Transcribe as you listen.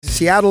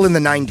Seattle in the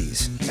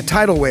 90s. A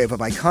tidal wave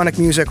of iconic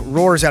music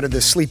roars out of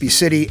this sleepy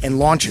city and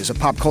launches a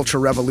pop culture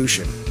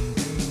revolution.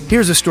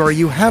 Here's a story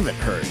you haven't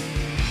heard.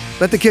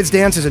 Let the Kids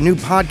Dance is a new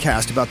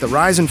podcast about the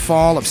rise and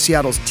fall of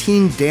Seattle's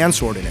teen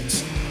dance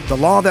ordinance, the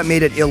law that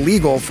made it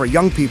illegal for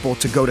young people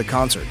to go to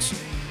concerts.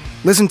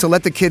 Listen to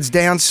Let the Kids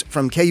Dance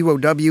from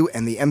KUOW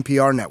and the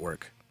NPR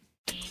network.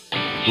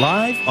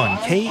 Live on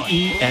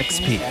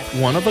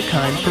KEXP,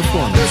 one-of-a-kind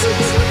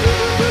performances.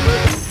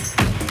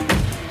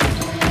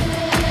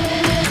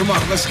 Come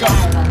on, let's go.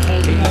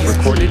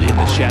 Recorded in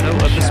the shadow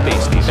of the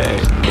space station. Hey,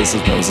 this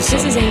is Moses.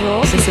 This is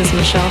April. This is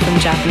Michelle from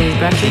Japanese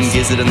Breakfast. King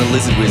Gizzard and the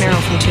Lizard Wizard. Meryl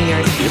from Teen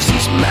Yards. This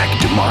is Mac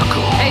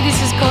DeMarco. Hey,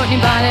 this is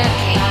Courtney Bonnet.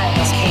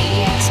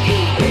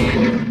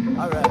 KEXP.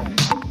 All right.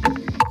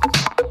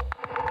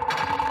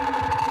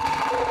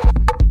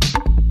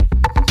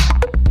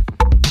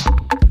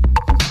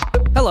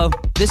 Hello,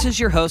 this is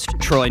your host,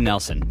 Troy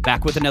Nelson,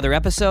 back with another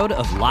episode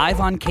of Live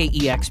on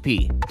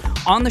KEXP.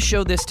 On the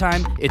show this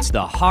time, it's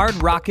the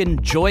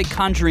hard-rockin',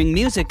 joy-conjuring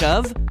music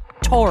of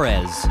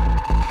Torres.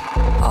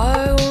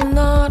 I will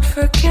not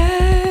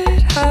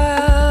forget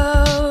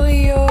how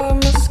your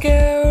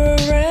mascara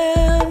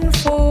ran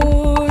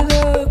for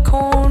the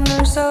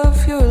corners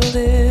of your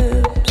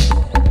lips.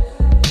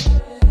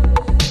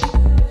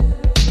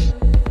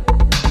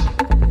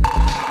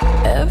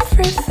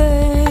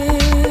 Everything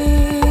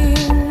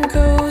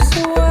goes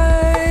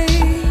away,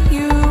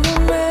 you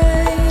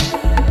remain.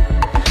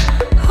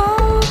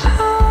 Oh,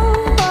 how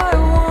I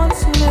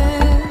once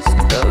missed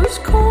those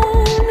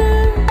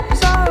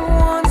corners I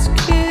once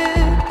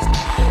kissed.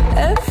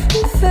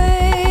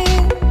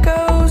 Everything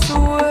goes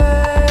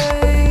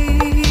away,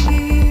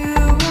 you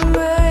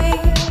remain,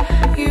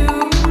 you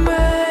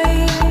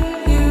remain,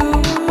 you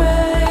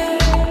remain,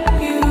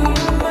 you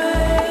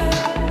remain,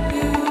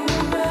 you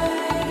remain.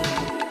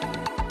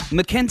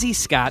 Mackenzie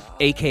Scott,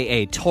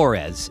 a.k.a.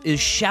 Torres, is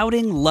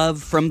shouting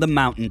love from the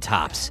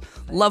mountaintops.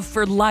 Love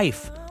for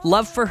life,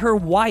 love for her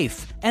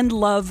wife, and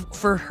love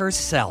for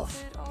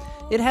herself.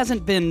 It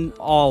hasn't been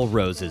all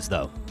roses,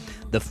 though.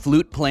 The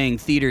flute-playing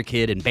theater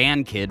kid and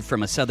band kid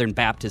from a Southern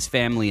Baptist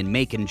family in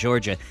Macon,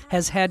 Georgia,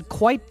 has had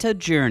quite a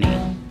journey.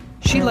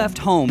 She left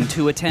home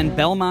to attend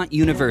Belmont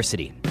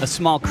University, a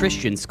small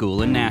Christian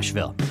school in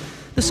Nashville.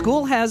 The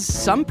school has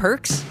some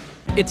perks.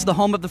 It's the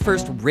home of the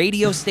first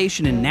radio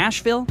station in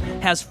Nashville,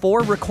 has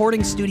 4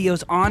 recording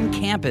studios on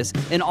campus,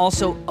 and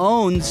also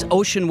owns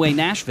Ocean Way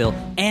Nashville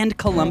and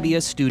Columbia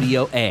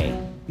Studio A.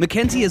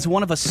 Mackenzie is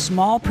one of a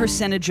small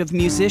percentage of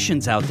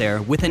musicians out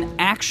there with an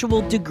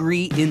actual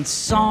degree in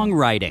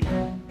songwriting.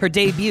 Her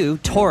debut,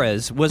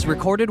 Torres, was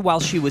recorded while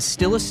she was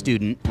still a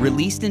student,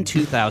 released in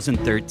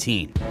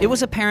 2013. It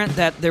was apparent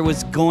that there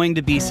was going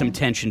to be some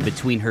tension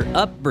between her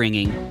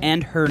upbringing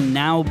and her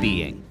now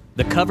being.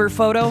 The cover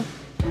photo?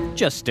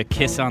 Just a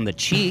kiss on the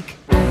cheek.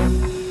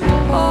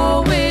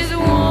 Always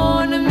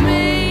warning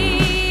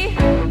me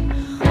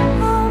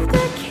of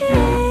the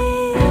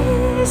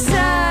kiss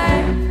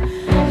I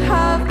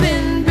have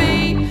been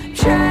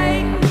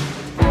betrayed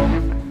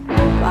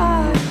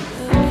by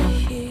the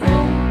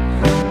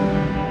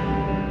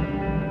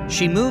kiss.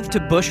 She moved to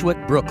Bushwick,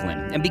 Brooklyn,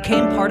 and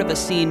became part of a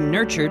scene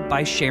nurtured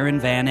by Sharon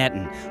Van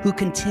Etten, who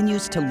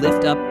continues to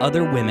lift up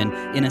other women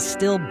in a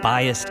still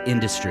biased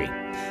industry.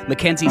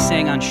 Mackenzie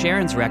sang on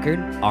Sharon's record,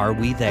 Are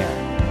We There?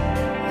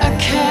 I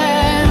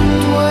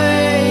can't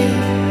wait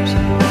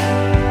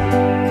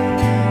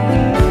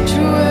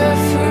to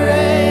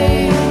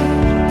afraid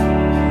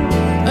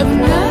of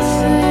nothing.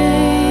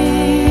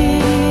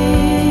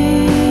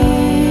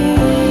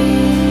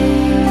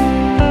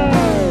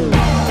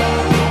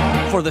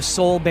 For the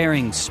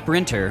soul-bearing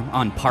Sprinter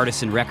on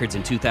Partisan Records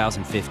in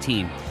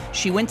 2015,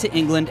 she went to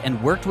England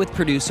and worked with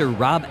producer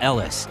Rob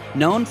Ellis,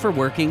 known for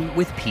working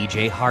with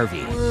PJ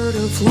Harvey. Word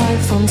of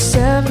life on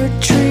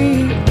severed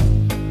tree.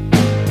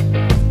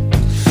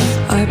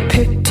 I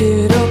picked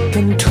it up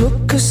and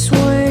took a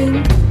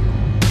swing.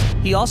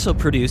 He also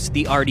produced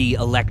the Artie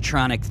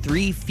electronic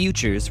 3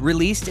 Futures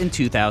released in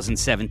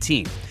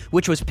 2017,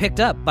 which was picked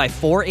up by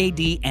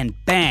 4AD and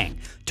bang!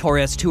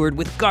 Torres toured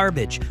with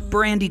Garbage,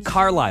 Brandi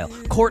Carlile,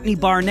 Courtney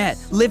Barnett,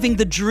 Living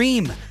the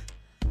Dream.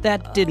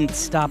 That didn't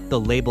stop the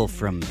label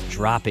from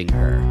dropping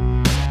her.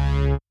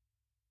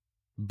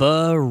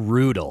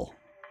 Brutal.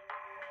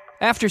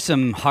 After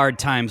some hard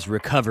times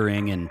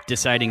recovering and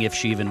deciding if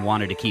she even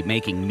wanted to keep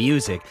making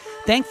music,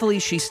 thankfully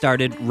she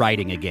started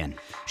writing again.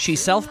 She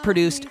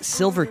self-produced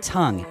Silver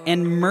Tongue,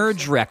 and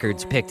Merge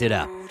Records picked it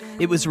up.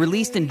 It was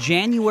released in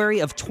January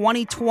of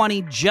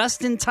 2020,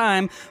 just in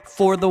time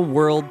for the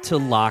world to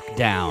lock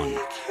down.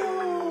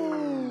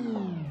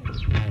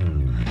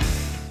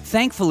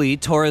 Thankfully,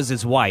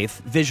 Torres'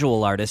 wife,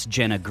 visual artist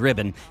Jenna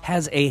Gribben,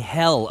 has a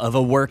hell of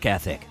a work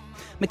ethic.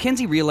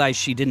 Mackenzie realized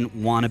she didn't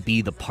want to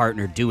be the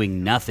partner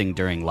doing nothing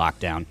during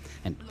lockdown,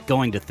 and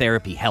going to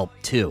therapy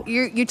helped too.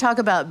 You talk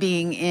about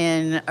being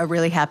in a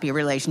really happy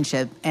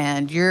relationship,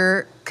 and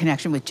your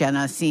connection with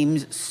Jenna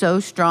seems so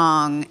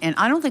strong. And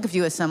I don't think of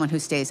you as someone who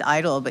stays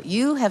idle, but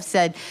you have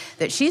said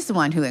that she's the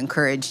one who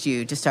encouraged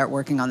you to start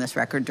working on this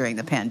record during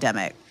the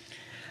pandemic.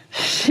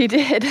 She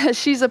did.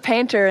 She's a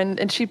painter,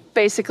 and she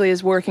basically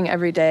is working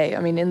every day. I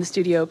mean, in the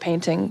studio,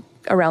 painting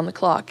around the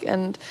clock.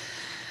 And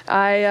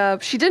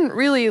she didn't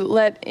really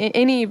let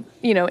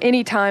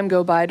any time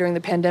go by during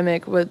the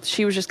pandemic.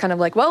 She was just kind of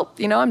like, well,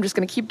 I'm just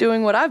going to keep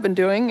doing what I've been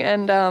doing.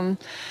 And I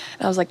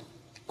was like,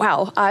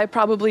 wow, I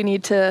probably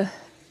need to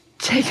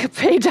take a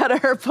page out of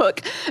her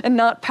book and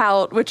not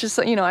pout, which is,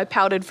 I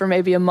pouted for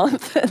maybe a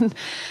month,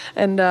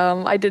 and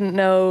I didn't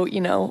know,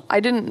 I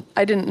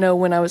didn't know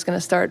when I was going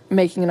to start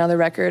making another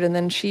record. And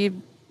then she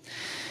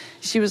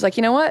was like,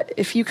 you know what?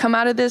 If you come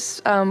out of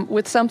this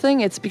with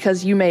something, it's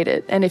because you made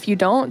it. And if you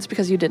don't, it's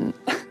because you didn't.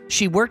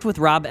 She worked with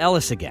Rob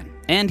Ellis again,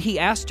 and he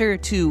asked her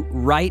to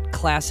write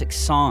classic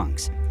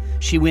songs.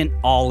 She went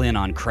all in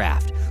on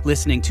craft,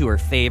 listening to her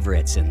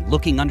favorites and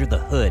looking under the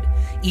hood,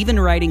 even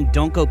writing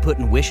Don't Go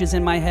Putting Wishes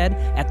in My Head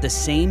at the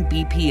same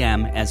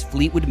BPM as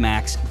Fleetwood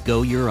Mac's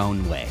Go Your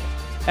Own Way.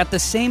 At the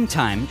same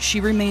time, she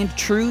remained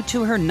true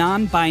to her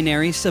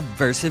non-binary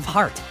subversive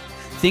heart.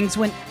 Things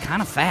went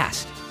kind of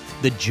fast.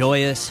 The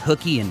joyous,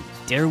 hooky, and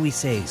dare we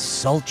say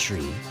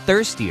sultry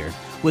Thirstier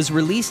was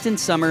released in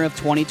summer of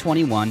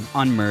 2021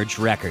 on Merge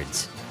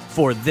Records.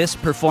 For this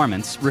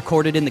performance,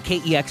 recorded in the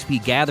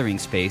KEXP gathering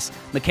space,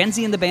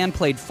 Mackenzie and the band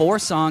played 4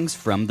 songs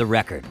from the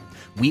record.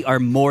 We are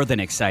more than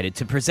excited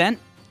to present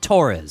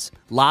Torres,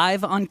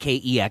 live on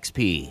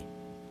KEXP.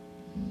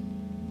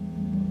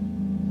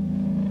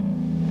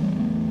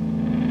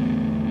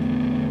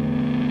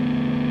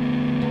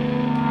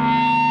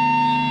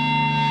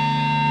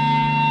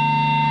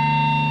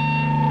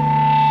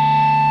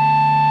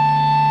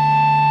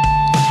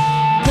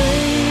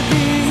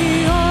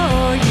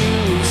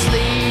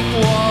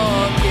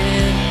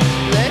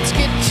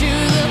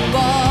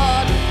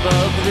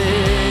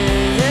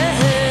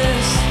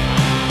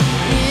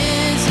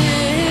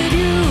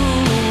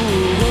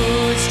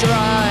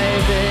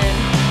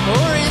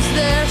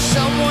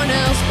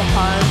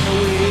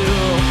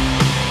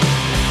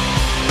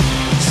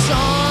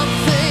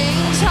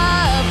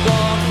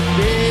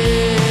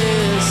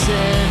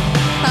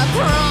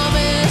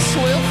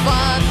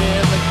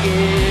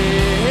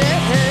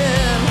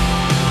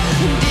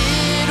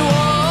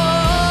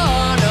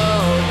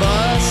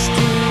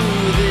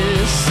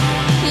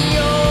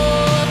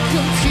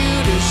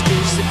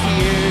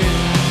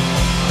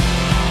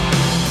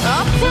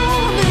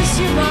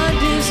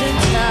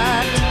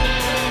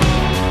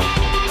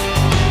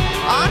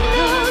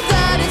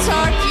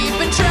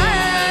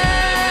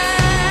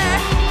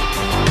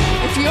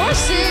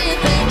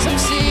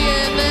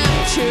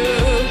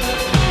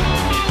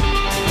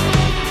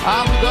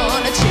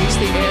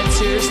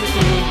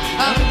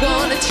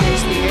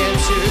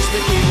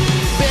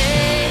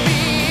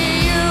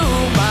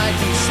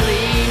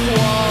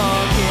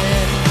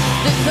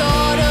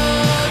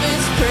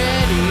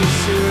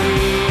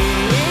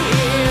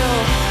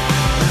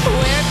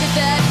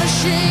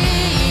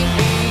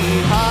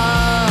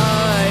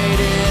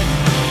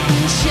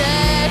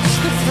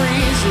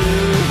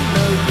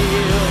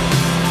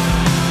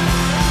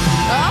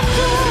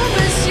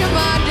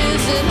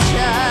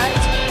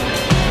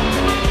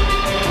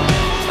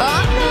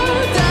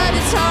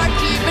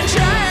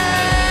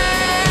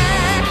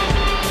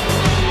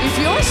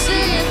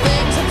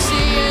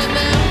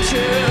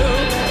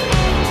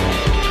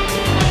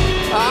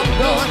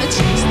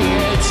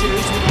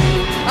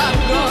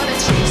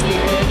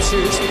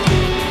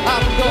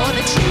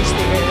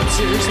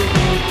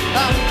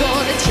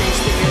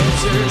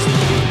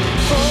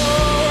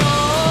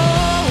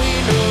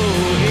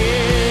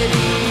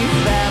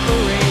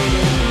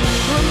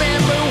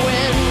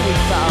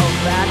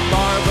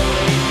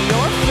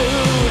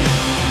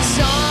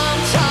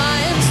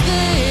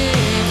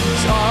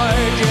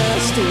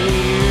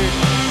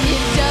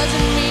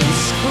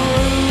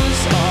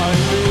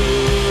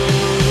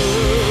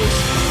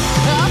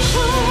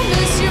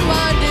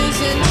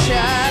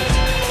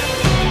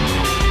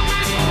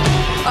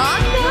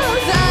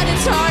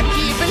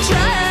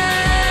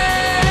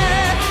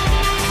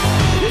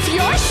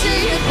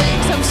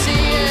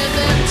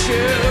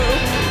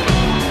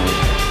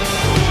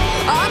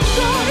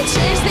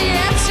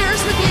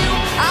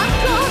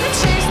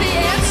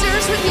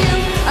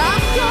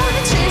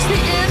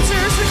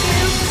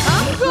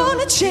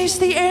 Chase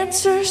the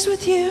answers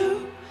with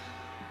you.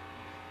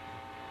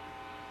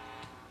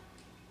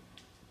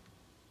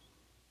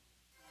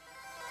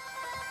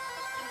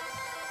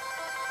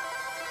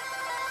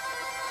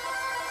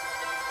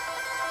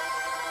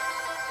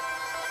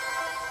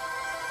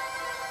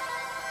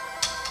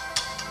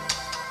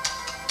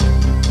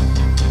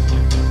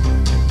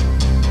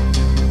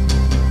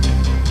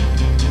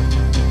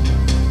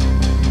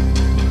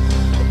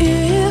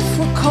 If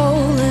we're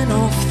calling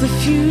off the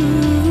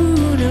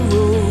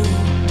funeral,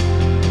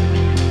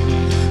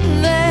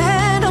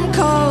 then I'm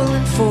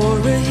calling for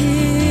a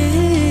hitching.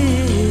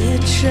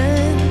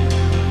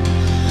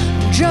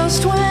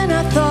 Just when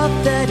I thought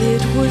that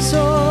it was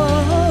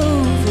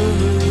over,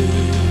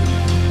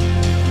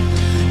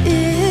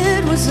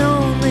 it was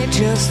only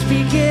just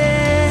beginning.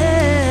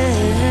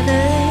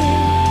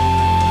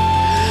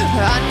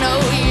 I know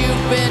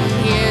you've been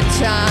here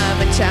time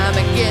and time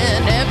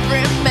again.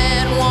 Every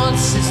man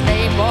wants his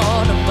name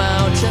on a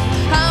mountain.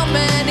 How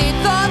many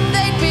thought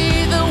they'd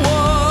be the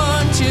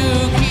one to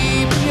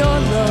keep your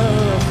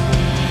love?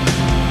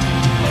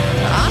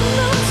 I'm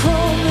not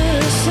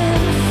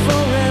promising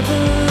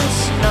forever's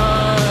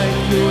not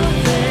your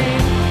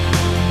thing.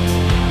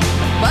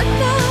 But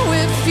now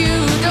if you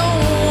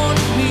don't want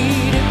me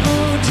to go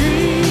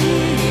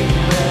dreaming,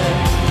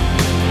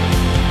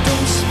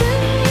 don't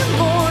spend your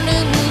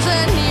mornings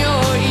and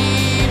your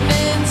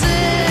evenings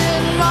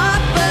in my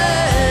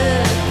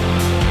bed.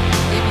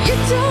 If you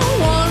don't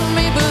want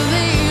me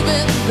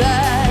believing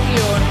that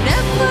you're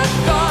never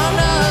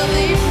gonna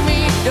leave me,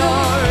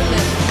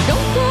 darling,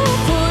 don't go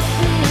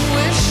putting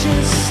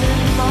wishes in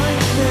my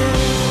head.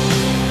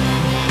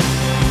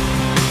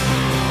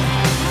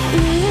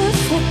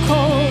 If we're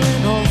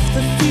calling off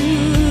the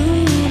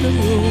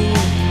funeral,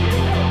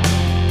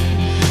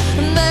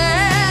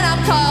 then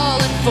I'm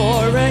calling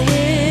for a hitch.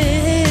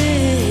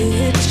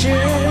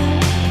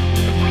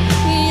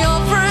 Your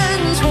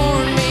friends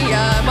warned me I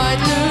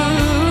might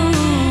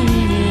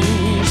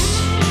lose.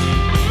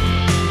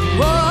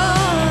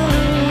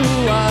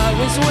 Whoa, I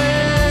was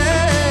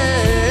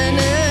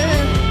winning.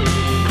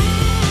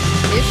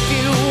 If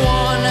you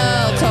want,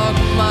 I'll talk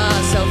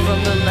myself from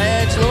the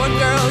ledge. Lord,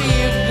 girl,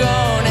 you've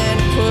gone and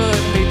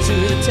put me to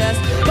the test.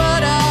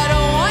 But I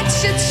don't want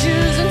you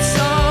choosing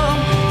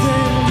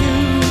something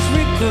you'd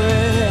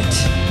regret.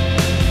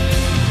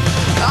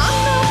 I'm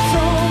not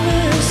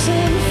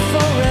promising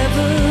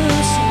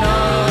forever's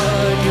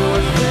not your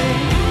thing.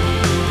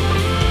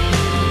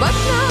 But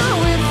now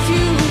if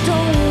you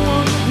don't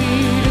want me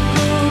to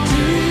go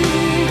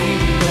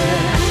dreaming,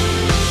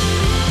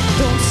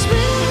 don't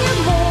spend your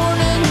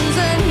mornings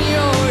and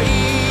your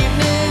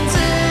evenings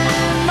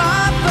in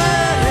my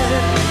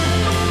bed.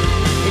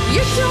 If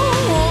you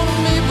don't want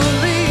me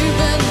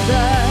believing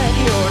that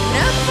you're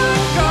never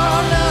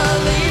gonna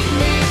leave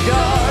me,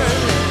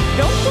 darling,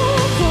 don't go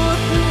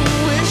putting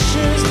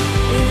wishes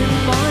in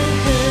my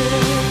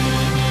head.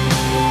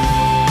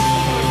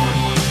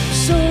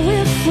 So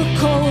if we're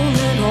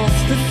calling off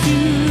the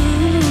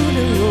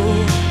funeral,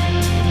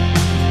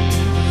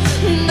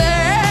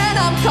 then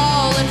I'm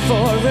calling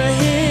for a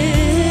hitch.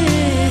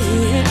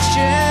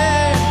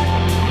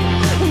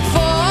 For a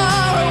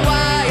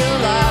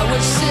while I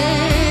was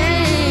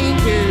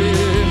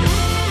sinking,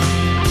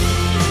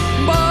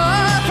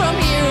 but from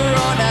here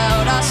on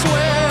out I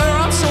swear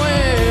I'm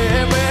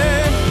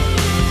swimming.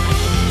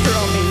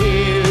 From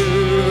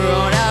here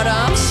on out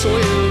I'm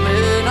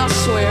swimming. I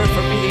swear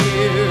from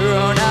here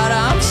on out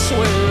I'm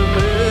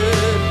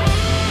swimming.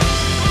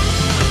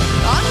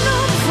 I'm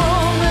not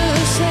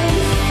promising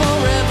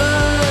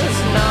forever's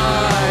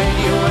not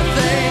your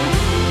thing.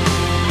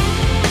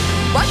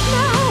 But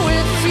now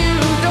if you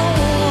don't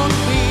want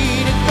me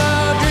to go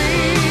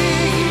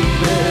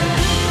dreaming,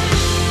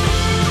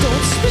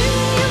 don't spend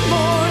your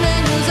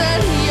mornings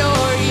and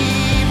your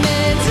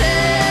evenings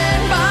in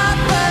my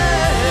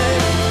bed.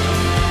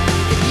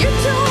 If you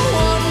don't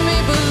want me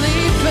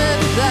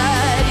believing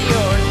that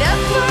you're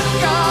never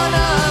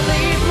gonna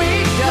leave me,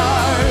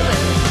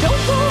 darling,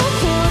 don't go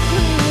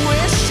putting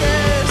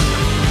wishes.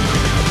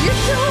 If you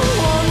don't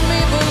want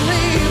me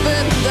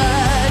believing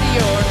that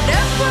you're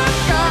never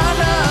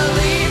gonna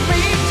leave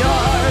me,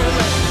 darling,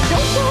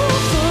 don't go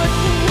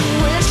putting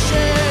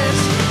wishes.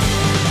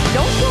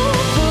 Don't go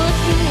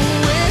putting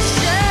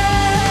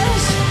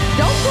wishes.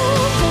 Don't go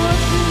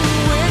putting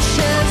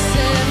wishes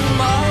in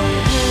my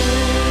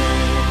head.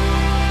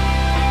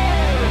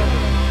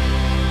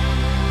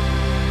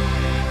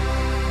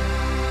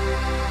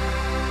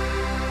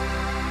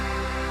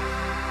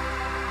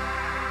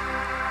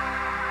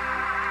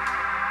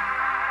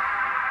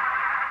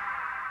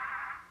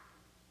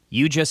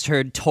 You just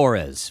heard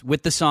Torres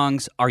with the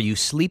songs Are You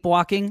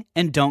Sleepwalking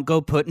and Don't Go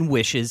Putting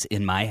Wishes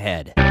in My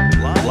Head.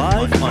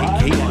 Live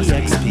on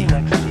KEXP.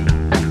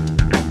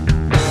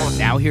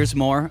 Now here's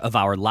more of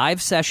our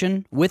live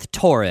session with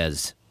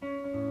Torres.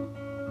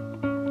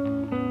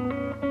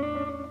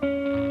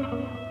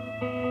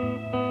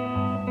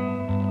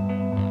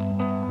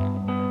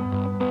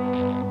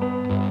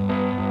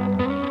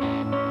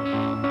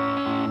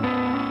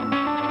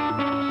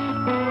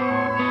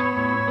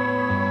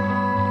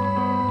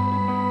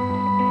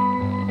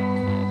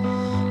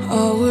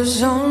 I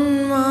was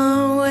on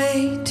my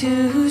way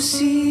to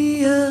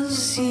see a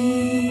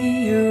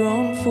seer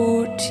on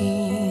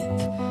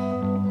 14th.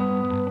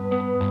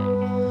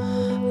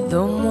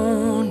 The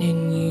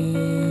morning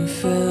you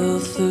fell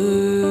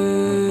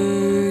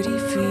 30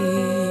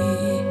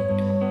 feet.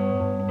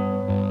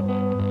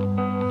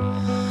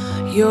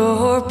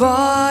 Your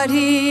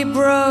body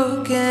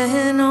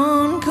broken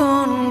on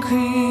concrete.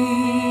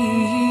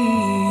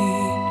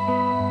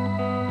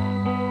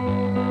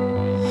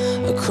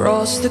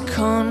 Across the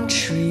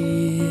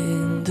country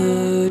in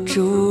the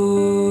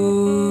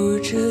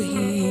Georgia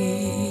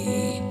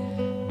heat.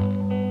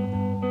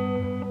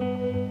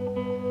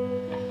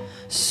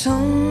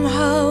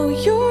 Somehow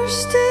you're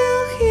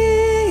still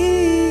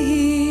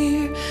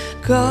here.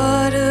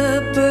 Got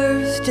a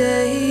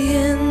birthday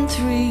in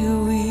 3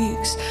 weeks.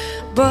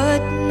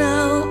 but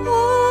now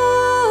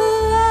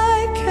all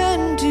I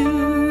can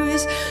do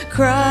is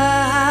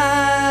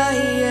cry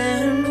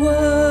and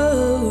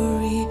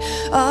worry.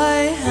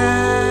 I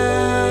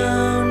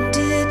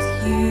hounded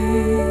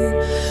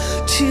you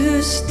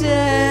to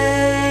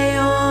stay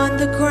on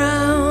the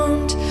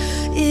ground.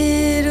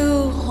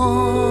 It'll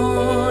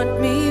haunt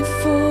me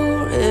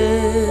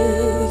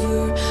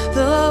forever,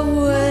 the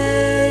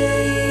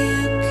way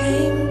you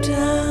came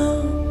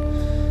down.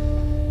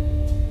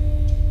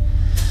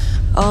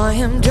 I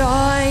am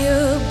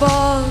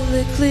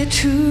diabolically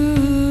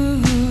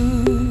truthful,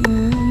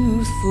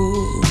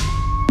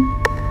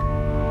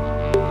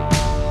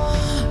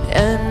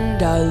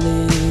 and I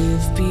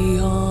live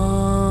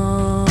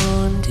beyond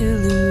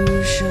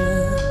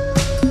illusion.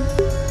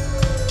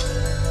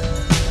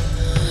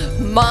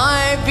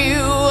 My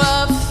view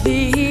of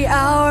the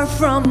hour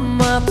from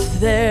up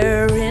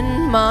there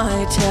in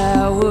my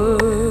tower,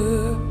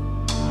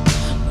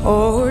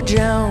 or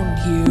down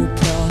here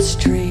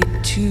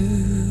prostrate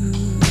to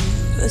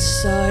a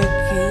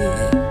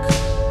psychic.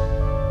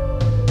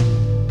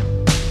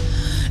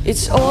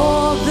 It's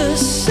all the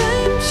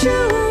same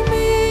to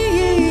me.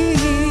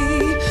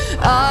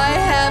 I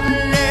have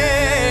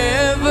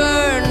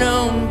never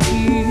known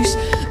peace.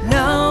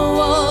 Now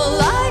all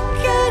I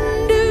can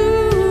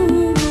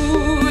do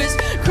is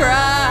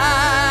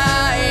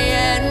cry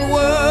and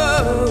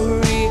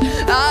worry.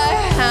 I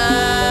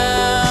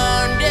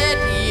hounded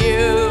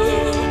you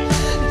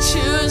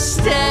to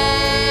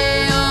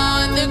stay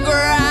on the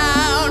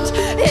ground.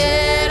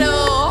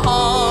 It'll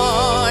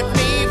haunt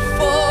me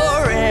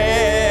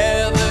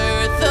forever,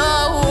 the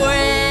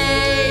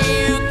way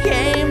you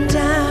came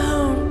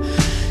down.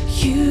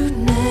 You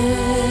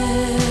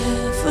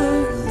never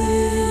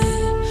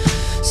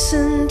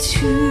listen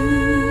to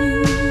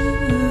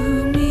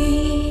me.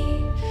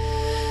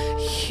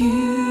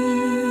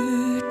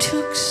 You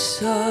took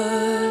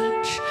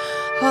such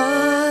a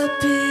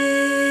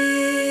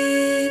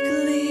big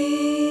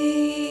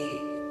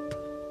leap.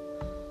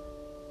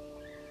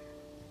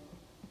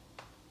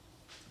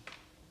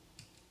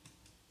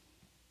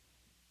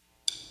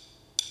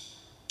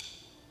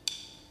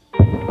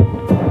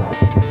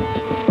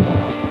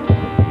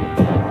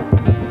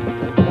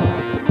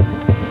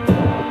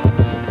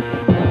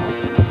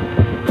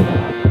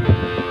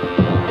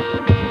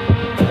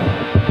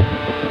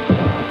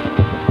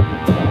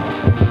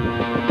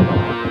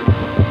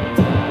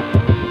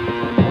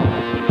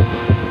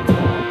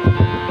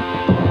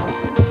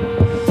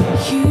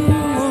 You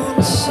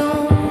want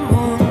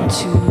someone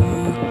to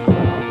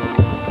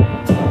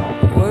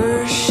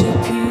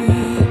worship you.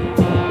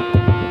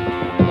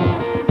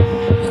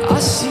 I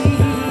see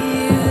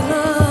you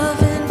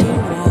loving to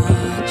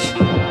watch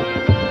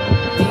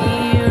me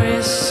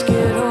risk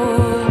it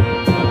all.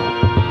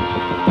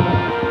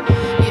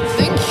 You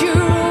think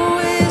you're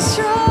always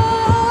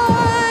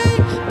right,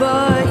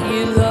 but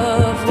you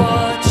love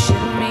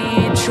watching me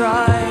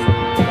try.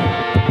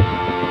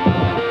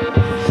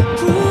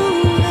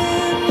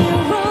 Proving you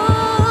wrong.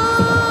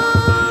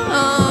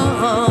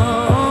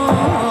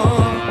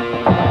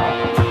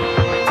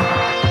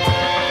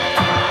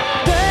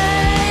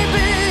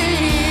 Baby,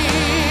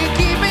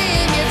 keep me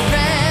in your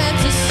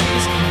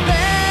fantasies.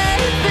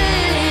 Baby,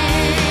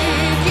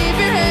 keep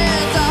your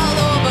hands all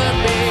over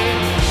me.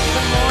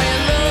 The more you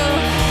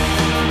look,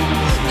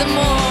 the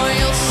more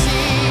you'll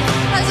see.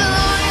 As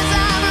long as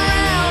I'm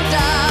around,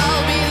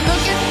 I'll be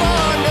looking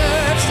for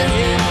nerves to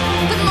hit.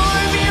 The more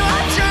of you I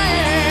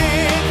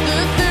drink, the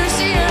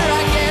thirstier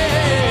I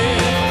get.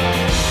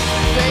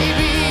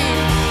 Baby,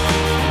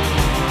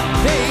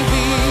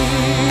 baby,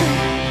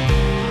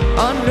 I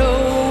know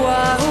I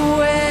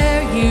wear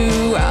you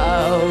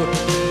out.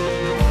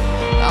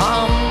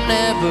 I'm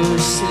never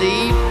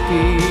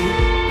sleepy.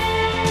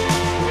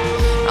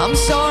 I'm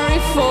sorry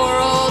for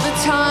all the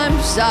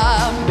times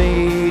I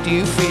made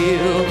you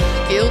feel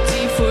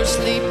guilty for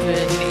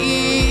sleeping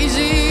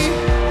easy.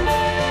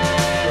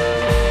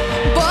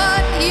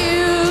 But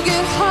you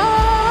get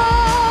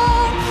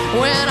hard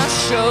when I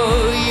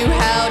show you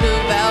how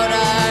devout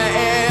I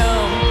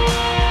am.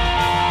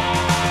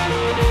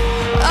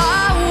 I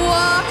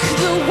walk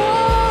the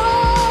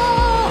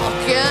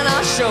walk and I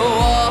show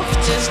off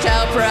just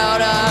how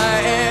proud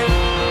I am.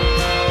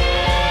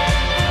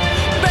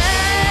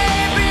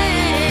 Baby,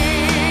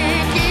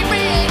 keep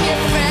me in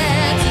your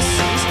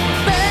fantasies.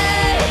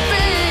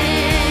 Baby,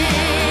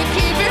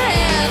 keep your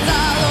hands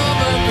all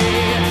over me.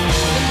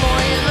 The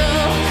more you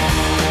look,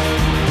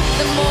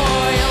 the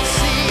more you'll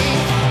see.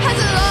 As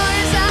long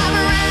as I'm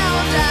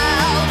around,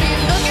 I'll be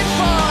looking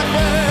for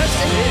nerves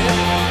to hit.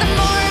 The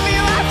more of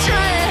you I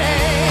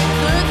drink,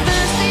 the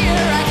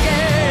thirstier I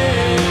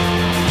get.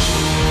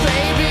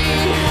 Baby,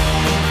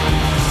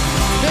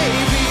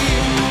 baby,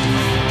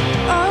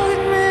 I'll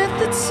admit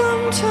that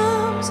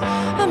sometimes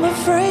I'm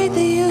afraid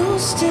that you'll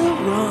still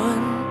run.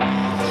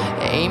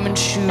 Aim and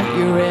shoot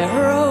your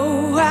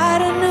arrow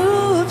at a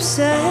new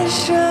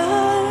obsession.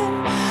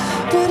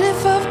 But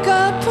if I've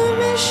got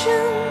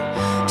permission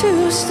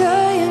to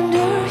stay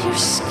under your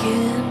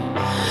skin,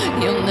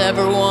 you'll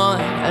never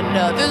want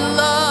another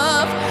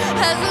love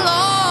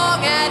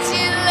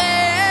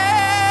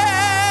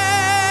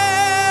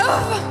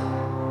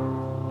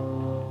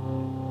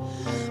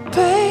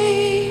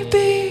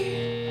Baby,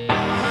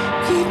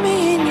 keep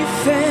me in your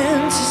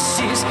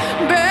fantasies,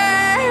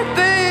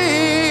 baby.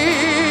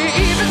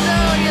 Even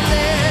though you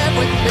live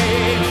with me,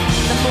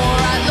 the more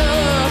I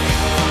look,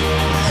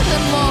 the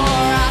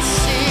more I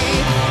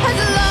see. As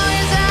long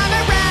as I'm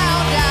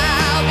around,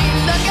 I'll be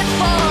looking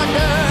for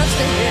nerves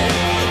to hit.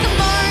 The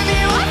more of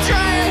you I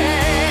drink,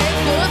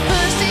 the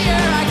thirstier I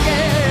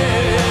get,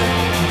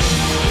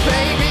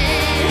 baby.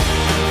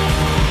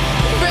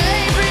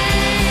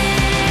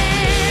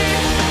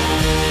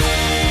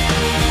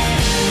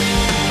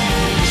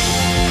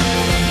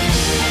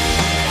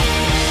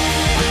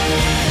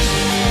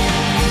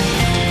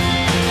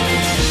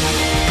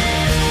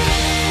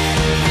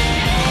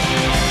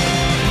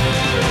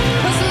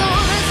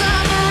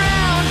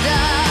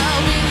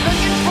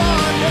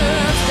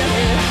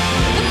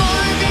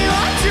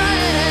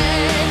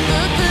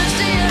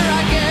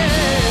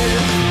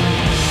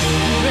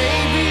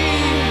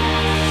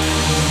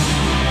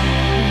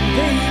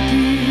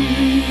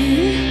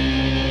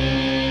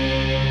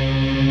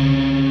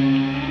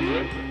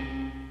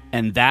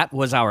 And that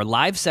was our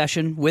live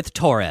session with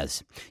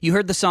Torres. You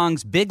heard the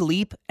songs Big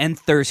Leap and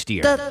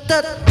Thirstier.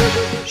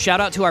 Shout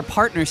out to our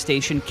partner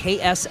station,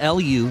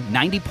 KSLU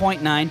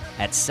 90.9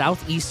 at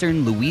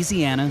Southeastern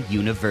Louisiana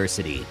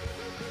University.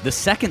 The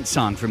second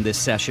song from this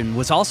session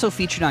was also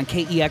featured on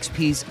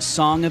KEXP's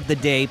Song of the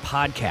Day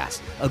podcast,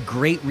 a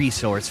great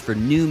resource for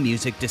new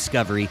music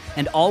discovery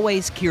and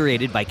always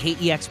curated by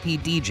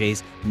KEXP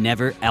DJs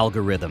Never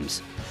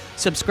Algorithms.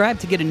 Subscribe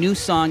to get a new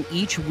song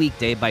each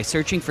weekday by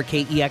searching for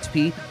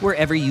KEXP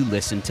wherever you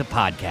listen to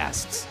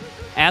podcasts.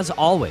 As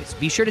always,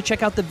 be sure to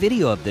check out the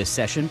video of this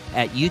session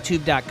at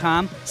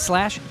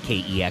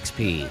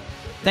youtube.com/KEXP.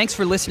 Thanks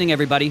for listening,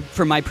 everybody.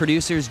 For my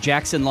producers,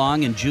 Jackson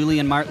Long and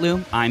Julian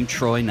Martlew, I'm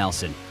Troy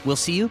Nelson. We'll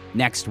see you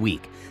next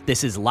week.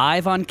 This is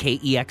Live on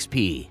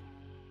KEXP.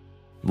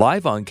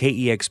 Live on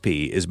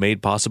KEXP is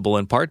made possible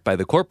in part by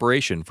the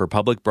Corporation for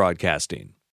Public Broadcasting.